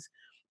ways.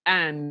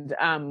 And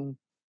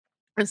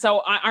so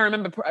I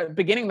remember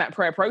beginning that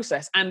prayer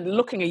process and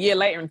looking a year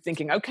later and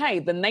thinking, okay,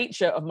 the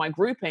nature of my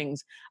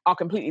groupings are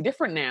completely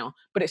different now.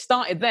 But it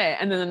started there.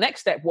 And then the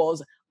next step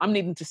was I'm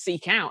needing to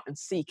seek out and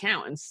seek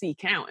out and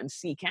seek out and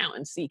seek out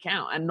and seek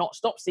out and not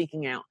stop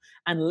seeking out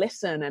and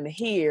listen and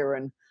hear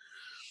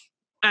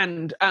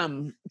and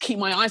keep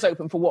my eyes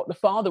open for what the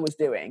Father was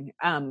doing.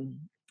 And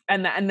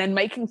then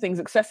making things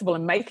accessible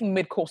and making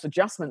mid-course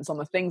adjustments on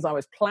the things I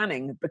was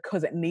planning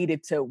because it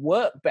needed to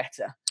work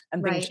better.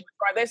 And thinking, should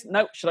I try this?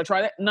 No. Should I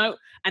try that? No.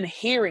 And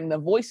hearing the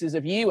voices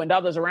of you and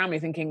others around me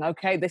thinking,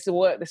 okay, this will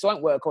work, this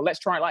won't work, or let's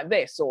try it like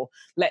this, or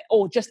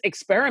just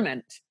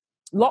experiment.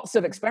 Lots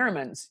of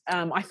experiments.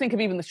 I think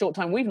of even the short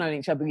time we've known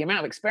each other, the amount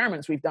of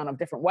experiments we've done of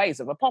different ways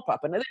of a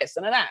pop-up and a this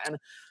and a that. And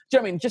do you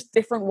know what I mean? Just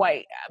different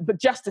way, but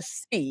just to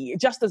see,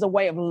 just as a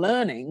way of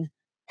learning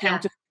how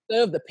to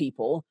serve the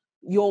people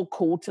you're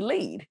called to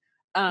lead.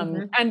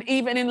 And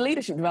even in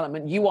leadership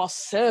development, you are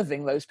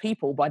serving those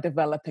people by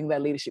developing their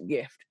leadership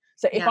gift.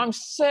 So if I'm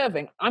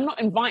serving, I'm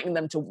not inviting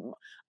them to,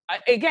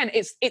 again,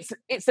 it's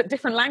a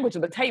different language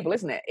of the table,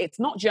 isn't it? It's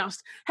not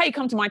just, hey,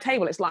 come to my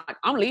table. It's like,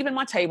 I'm leaving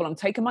my table, I'm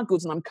taking my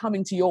goods and I'm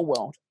coming to your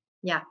world.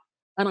 Yeah.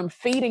 And I'm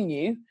feeding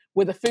you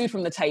with the food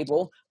from the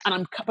table.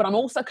 But I'm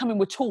also coming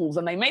with tools,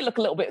 and they may look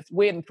a little bit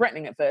weird and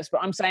threatening at first,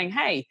 but I'm saying,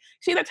 hey,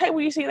 see that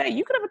table you see there?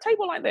 You could have a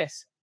table like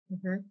this.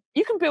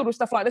 You can build with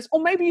stuff like this,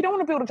 or maybe you don't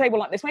want to build a table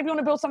like this. Maybe you want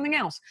to build something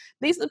else.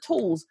 These are the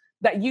tools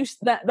that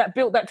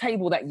built that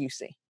table that you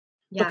see.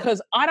 Yeah.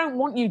 Because I don't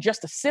want you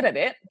just to sit at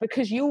it,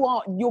 because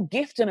your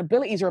gift and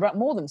abilities are about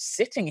more than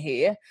sitting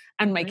here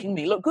and making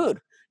me look good.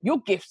 Your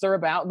gifts are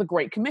about the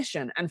Great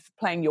Commission and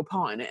playing your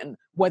part in it, and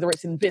whether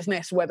it's in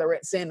business, whether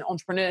it's in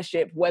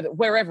entrepreneurship,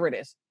 wherever it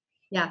is.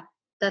 Yeah.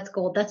 That's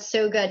gold. That's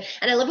so good.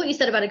 And I love what you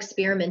said about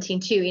experimenting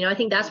too. I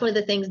think that's one of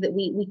the things that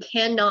we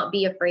cannot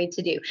be afraid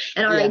to do.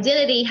 And our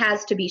identity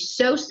has to be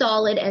so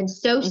solid and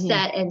so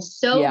set and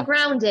so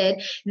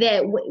grounded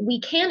that we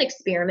can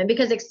experiment,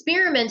 because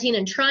experimenting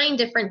and trying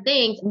different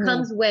things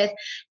comes with,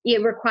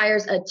 it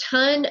requires a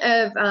ton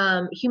of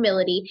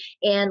humility.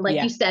 And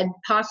like you said,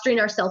 posturing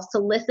ourselves to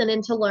listen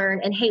and to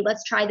learn, and hey,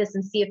 let's try this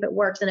and see if it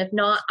works. And if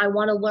not, I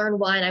want to learn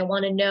why, and I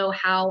want to know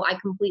how I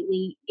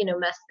completely,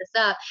 messed this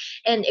up.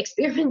 And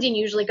experimenting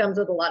usually comes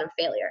with a lot of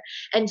failure.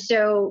 And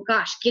so,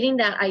 gosh, getting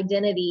that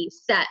identity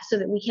set so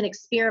that we can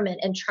experiment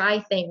and try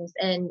things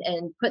and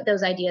put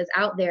those ideas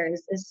out there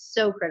is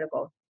so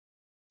critical.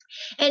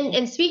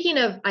 And speaking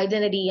of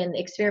identity and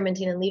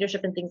experimenting and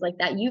leadership and things like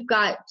that, you've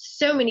got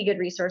so many good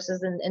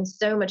resources and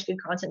so much good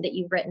content that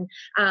you've written.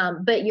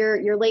 But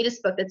your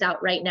latest book that's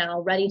out right now,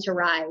 Ready to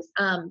Rise,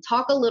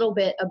 talk a little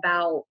bit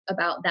about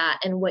that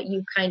and what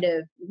you've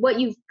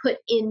put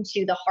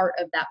into the heart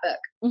of that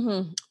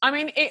book. I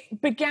mean,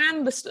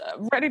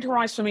 Ready to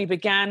Rise for me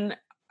began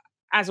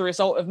as a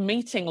result of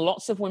meeting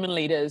lots of women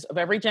leaders of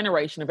every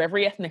generation, of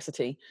every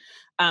ethnicity,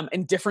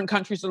 in different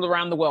countries all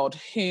around the world,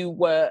 who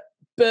were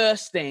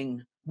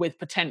bursting with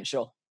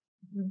potential,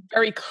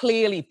 very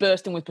clearly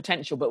bursting with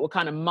potential, but were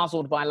kind of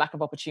muzzled by lack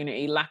of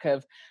opportunity, lack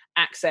of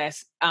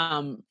access,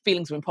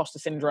 feelings of imposter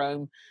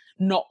syndrome,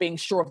 not being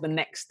sure of the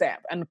next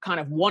step, and kind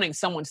of wanting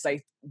someone to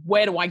say,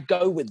 where do I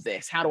go with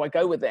this? How do I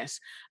go with this?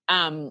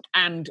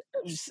 And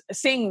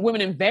seeing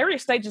women in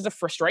various stages of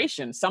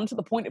frustration, some to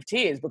the point of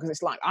tears, because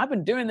it's like, I've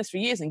been doing this for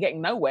years and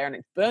getting nowhere, and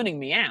it's burning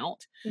me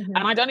out. And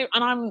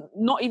I'm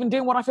not even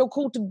doing what I feel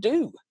called to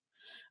do.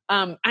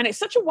 And it's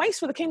such a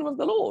waste for the kingdom of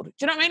the Lord. Do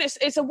you know what I mean?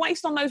 It's a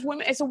waste on those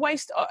women. It's a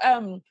waste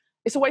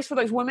it's a waste for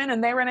those women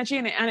and their energy,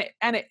 and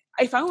it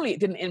if only it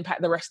didn't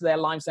impact the rest of their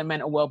lives, their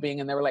mental well-being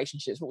and their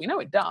relationships, but we know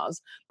it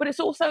does. But it's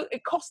also,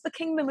 it costs the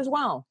kingdom as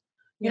well.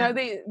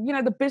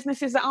 The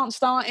businesses that aren't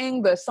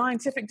starting, the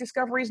scientific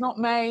discoveries not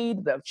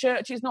made, the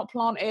church is not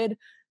planted,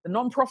 the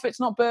non-profits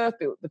not birthed,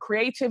 the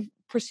creative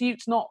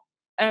pursuits not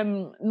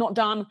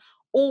done,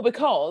 all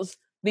because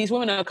these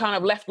women are kind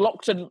of left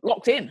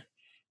locked in.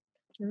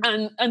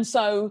 And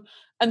so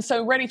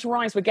Ready to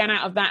Rise began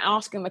out of that,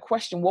 asking the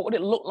question, what would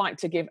it look like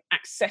to give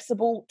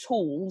accessible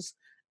tools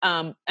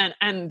and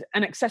an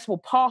accessible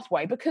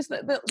pathway? Because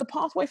the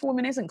pathway for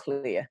women isn't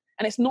clear,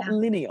 and it's not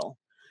linear.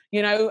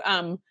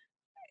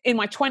 In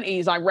my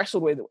 20s, I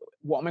wrestled with,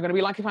 what am I going to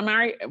be like if I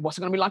marry? What's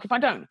it going to be like if I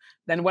don't?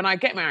 Then when I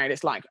get married,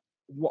 it's like,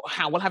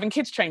 how will having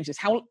kids change this?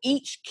 How will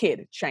each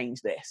kid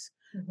change this?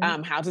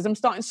 How does them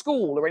start in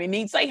school, or any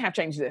needs they have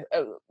changed?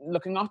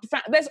 Looking after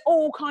there's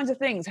all kinds of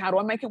things. How do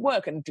I make it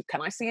work? And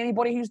can I see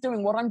anybody who's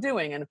doing what I'm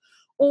doing? And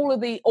or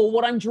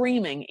what I'm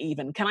dreaming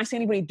even? Can I see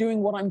anybody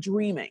doing what I'm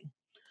dreaming?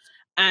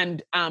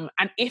 And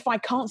if I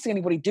can't see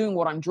anybody doing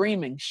what I'm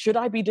dreaming, should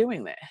I be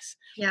doing this?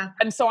 Yeah.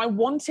 And so I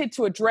wanted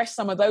to address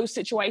some of those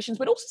situations,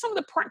 but also some of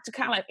the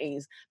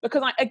practicalities,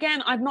 because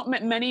I've not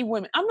met many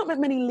women, I've not met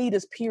many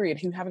leaders, period,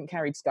 who haven't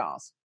carried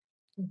scars,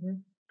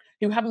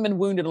 who haven't been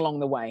wounded along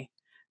the way.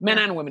 Men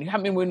and women who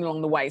haven't been wounded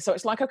along the way. So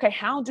it's like, okay,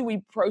 how do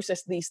we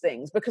process these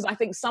things? Because I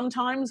think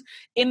sometimes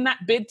in that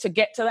bid to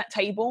get to that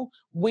table,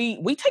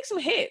 we take some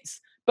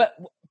hits, but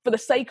for the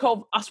sake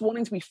of us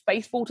wanting to be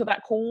faithful to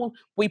that call,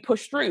 we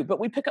push through, but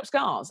we pick up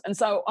scars. And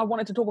so I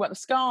wanted to talk about the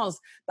scars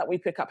that we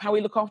pick up, how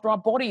we look after our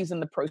bodies in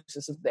the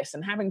process of this,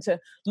 and having to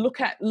look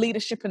at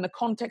leadership in the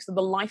context of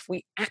the life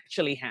we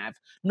actually have,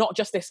 not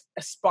just this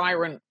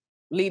aspirant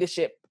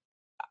leadership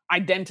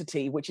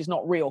identity, which is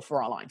not real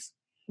for our lives.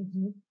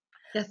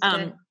 That's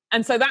good.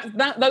 And so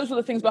those were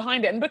the things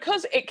behind it. And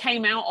because it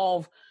came out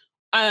of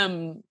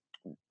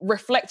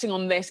reflecting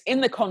on this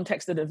in the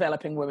context of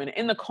developing women,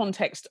 in the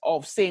context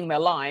of seeing their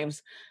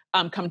lives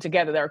come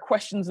together, there are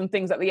questions and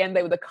things at the end.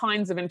 They were the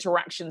kinds of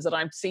interactions that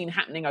I've seen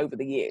happening over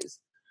the years.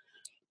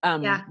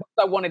 I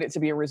wanted it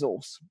to be a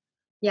resource.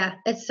 Yeah,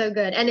 it's so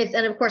good. And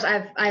of course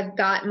I've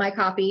got my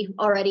copy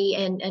already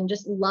and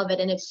just love it.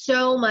 And it's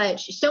so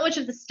much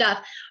of the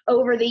stuff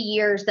over the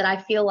years that I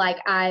feel like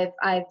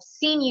I've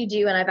seen you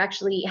do, and I've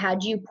actually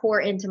had you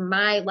pour into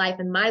my life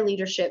and my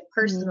leadership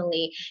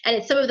personally. And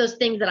it's some of those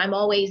things that I'm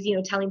always,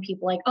 telling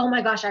people like, oh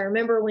my gosh, I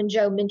remember when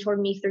Joe mentored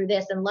me through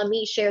this, and let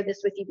me share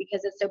this with you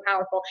because it's so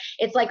powerful.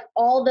 It's like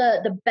all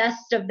the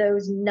best of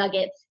those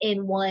nuggets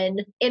in one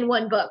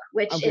book,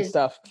 which is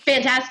stuff.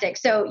 Fantastic.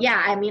 So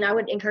yeah, I mean, I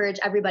would encourage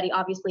everybody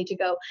obviously to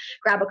go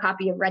grab a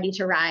copy of Ready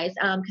to Rise,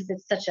 because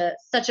it's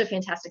such a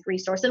fantastic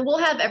resource. And we'll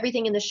have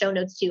everything in the show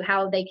notes too,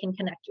 how they can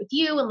connect with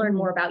you and learn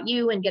more about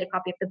you and get a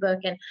copy of the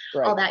book and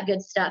all that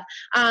good stuff.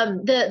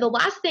 The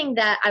last thing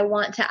that I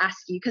want to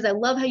ask you, because I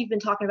love how you've been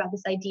talking about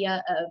this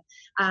idea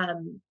of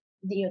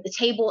the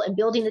table and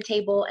building the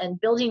table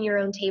and building your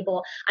own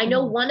table. I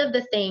know one of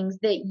the things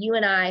that you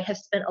and I have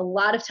spent a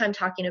lot of time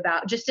talking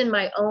about just in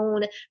my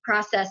own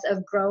process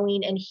of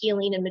growing and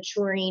healing and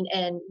maturing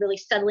and really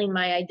settling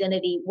my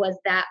identity was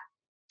that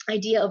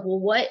idea of,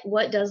 well,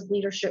 what does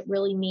leadership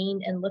really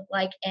mean and look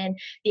like, and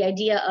the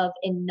idea of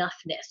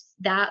enoughness.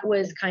 That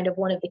was kind of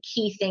one of the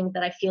key things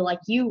that I feel like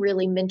you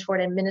really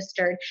mentored and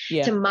ministered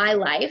to my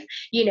life,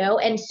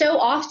 and so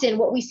often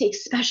what we see,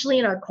 especially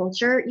in our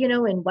culture,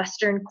 in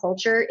Western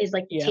culture, is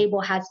like the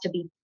table has to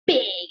be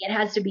big. It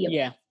has to be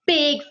a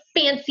big,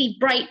 fancy,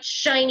 bright,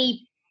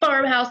 shiny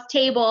farmhouse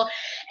table.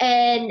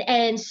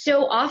 And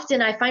so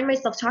often I find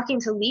myself talking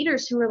to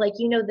leaders who are like,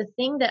 the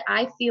thing that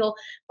I feel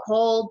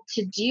called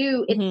to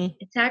do,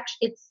 it's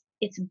actually,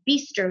 it's a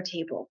bistro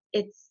table.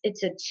 It's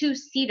a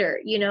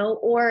 2-seater,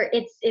 or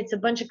it's a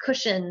bunch of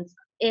cushions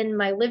in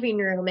my living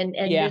room, and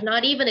there's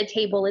not even a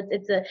table.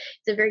 It's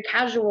a very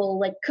casual,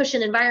 like,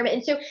 cushion environment.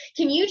 And so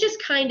can you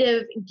just kind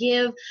of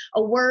give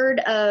a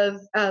word of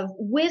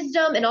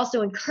wisdom and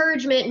also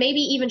encouragement, maybe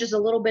even just a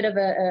little bit of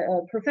a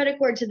prophetic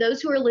word to those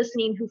who are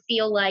listening who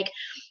feel like,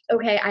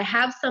 okay, I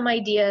have some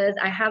ideas,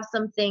 I have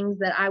some things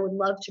that I would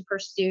love to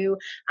pursue,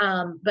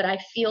 but I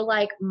feel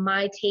like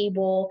my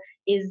table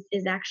is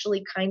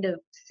actually kind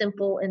of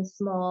simple and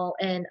small,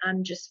 and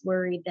I'm just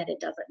worried that it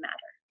doesn't matter.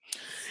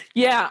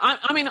 Yeah,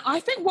 I mean,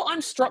 I think what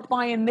I'm struck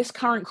by in this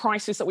current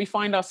crisis that we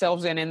find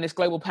ourselves in this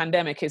global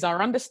pandemic, is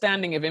our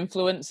understanding of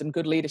influence and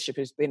good leadership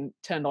has been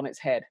turned on its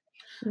head.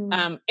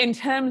 In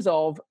terms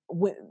of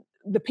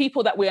the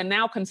people that we are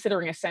now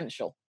considering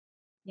essential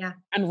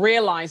and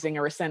realizing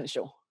are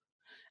essential,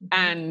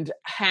 and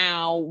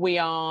how we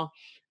are,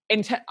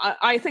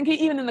 I think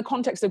even in the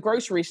context of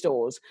grocery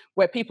stores,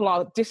 where people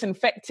are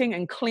disinfecting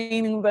and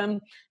cleaning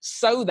them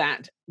so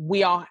that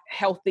we are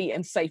healthy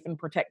and safe and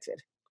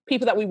protected.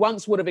 People that we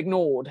once would have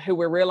ignored, who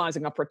we're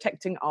realizing are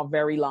protecting our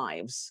very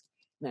lives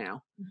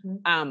now.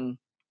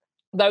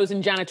 Those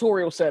in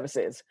janitorial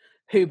services,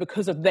 who,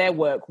 because of their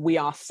work, we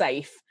are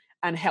safe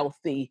and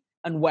healthy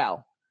and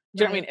well.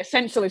 Do you know what I mean?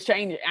 Essential is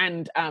change,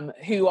 and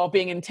who are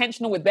being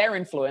intentional with their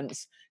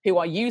influence who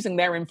are using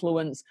their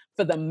influence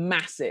for the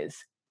masses,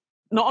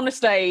 not on a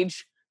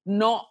stage,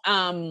 not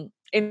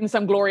in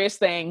some glorious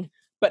thing,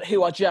 but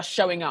who are just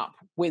showing up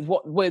with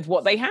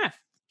what they have.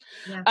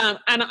 Yeah.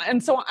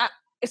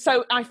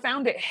 So I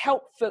found it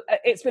helpful.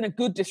 It's been a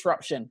good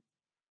disruption,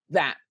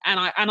 that, and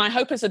I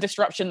hope it's a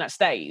disruption that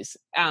stays.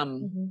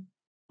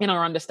 In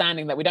our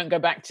understanding that we don't go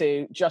back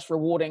to just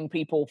rewarding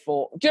people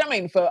for, do you know what I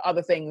mean, for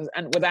other things,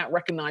 and without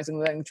recognizing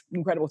the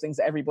incredible things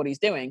that everybody's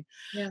doing.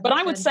 Yeah, but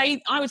I would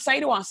say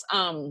to us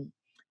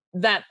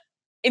that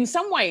in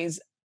some ways,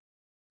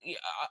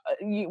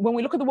 when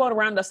we look at the world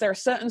around us, there are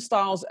certain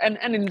styles, and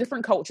in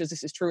different cultures,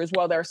 this is true as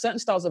well. There are certain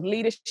styles of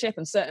leadership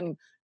and certain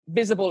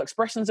visible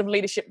expressions of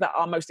leadership that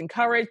are most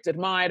encouraged,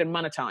 admired, and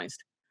monetized.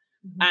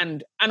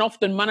 And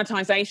often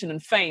monetization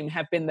and fame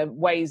have been the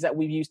ways that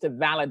we've used to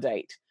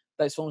validate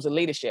those forms of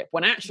leadership,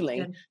 when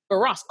actually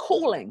for us,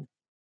 calling,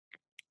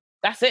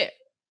 that's it.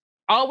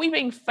 Are we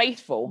being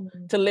faithful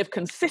to live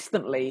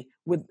consistently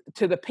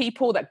to the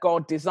people that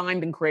God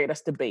designed and created us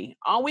to be?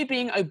 Are we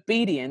being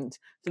obedient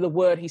to the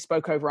word he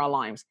spoke over our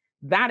lives?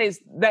 There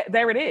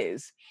it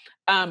is.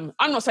 I'm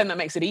not saying that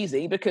makes it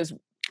easy, because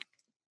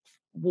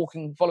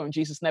following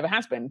Jesus never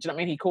has been. Do you know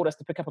what I mean? He called us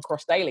to pick up a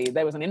cross daily.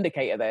 There was an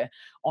indicator there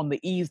on the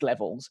ease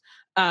levels.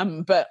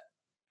 But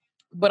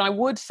I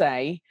would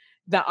say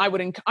that I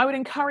would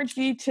encourage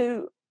you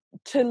to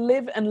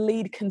live and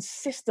lead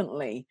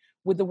consistently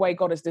with the way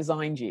God has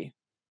designed you,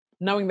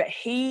 knowing that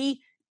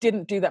he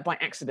didn't do that by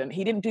accident.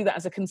 He didn't do that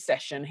as a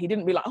concession. He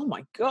didn't be like, oh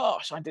my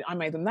gosh, I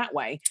made them that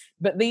way.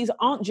 But these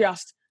aren't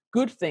just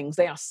good things.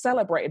 They are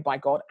celebrated by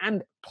God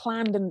and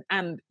planned,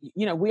 and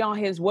we are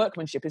his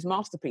workmanship, his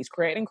masterpiece,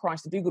 created in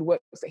Christ to do good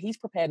works that he's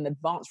prepared in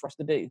advance for us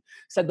to do.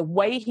 So the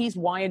way he's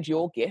wired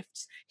your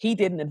gifts, he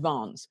did in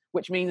advance,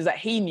 which means that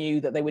he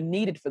knew that they were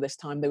needed for this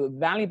time. They were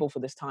valuable for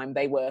this time.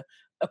 They were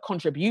a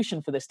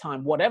contribution for this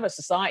time. Whatever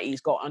society's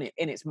got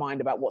in its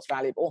mind about what's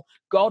valuable,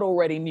 God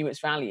already knew its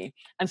value.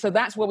 And so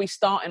that's where we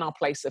start in our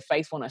place of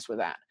faithfulness with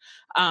that,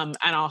 and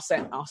our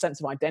sense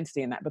of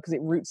identity in that, because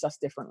it roots us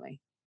differently.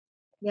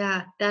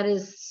 Yeah, that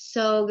is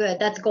so good.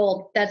 That's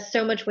gold. That's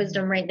so much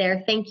wisdom right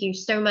there. Thank you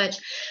so much.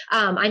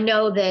 I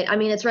know that,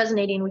 it's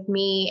resonating with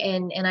me,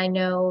 and I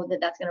know that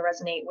that's going to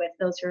resonate with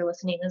those who are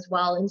listening as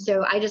well. And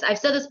so I've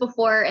said this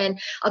before, and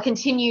I'll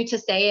continue to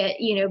say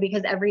it,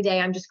 because every day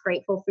I'm just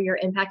grateful for your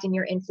impact and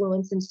your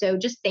influence. And so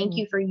just thank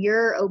you for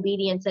your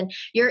obedience, and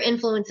your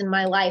influence in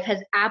my life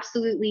has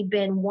absolutely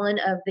been one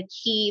of the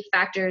key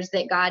factors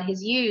that God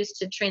has used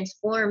to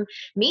transform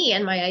me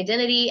and my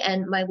identity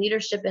and my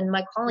leadership and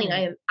my calling.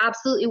 I am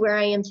absolutely where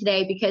I am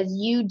today because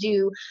you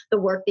do the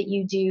work that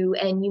you do,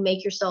 and you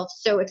make yourself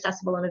so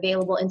accessible and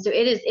available. And so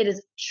it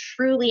is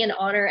truly an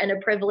honor and a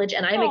privilege,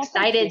 and I'm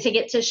excited to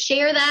get to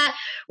share that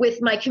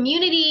with my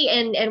community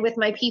and with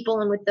my people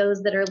and with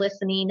those that are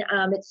listening.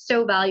 It's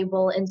so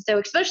valuable. And so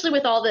especially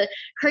with all the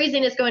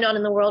craziness going on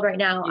in the world right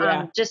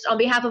now, just on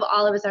behalf of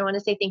all of us, I want to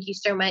say thank you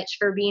so much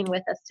for being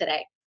with us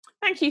today.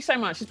 Thank you so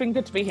much. It's been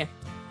good to be here.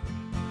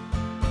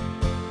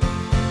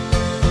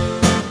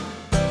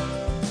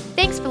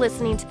 Thanks for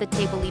listening to the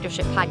Table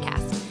Leadership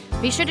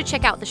Podcast. Be sure to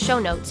check out the show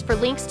notes for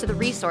links to the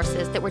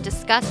resources that were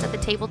discussed at the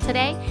table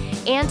today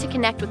and to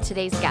connect with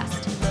today's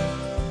guest.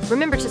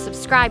 Remember to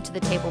subscribe to the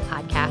Table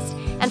Podcast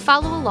and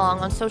follow along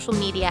on social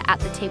media at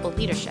The Table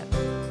Leadership.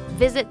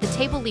 Visit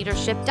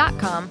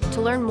thetableleadership.com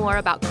to learn more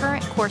about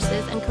current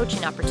courses and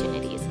coaching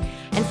opportunities.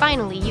 And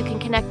finally, you can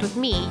connect with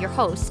me, your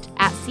host,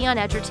 at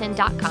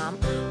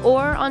sionedgerton.com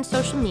or on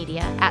social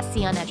media at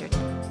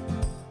sionedgerton.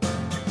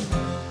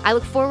 I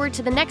look forward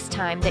to the next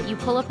time that you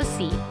pull up a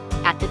seat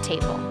at the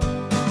table.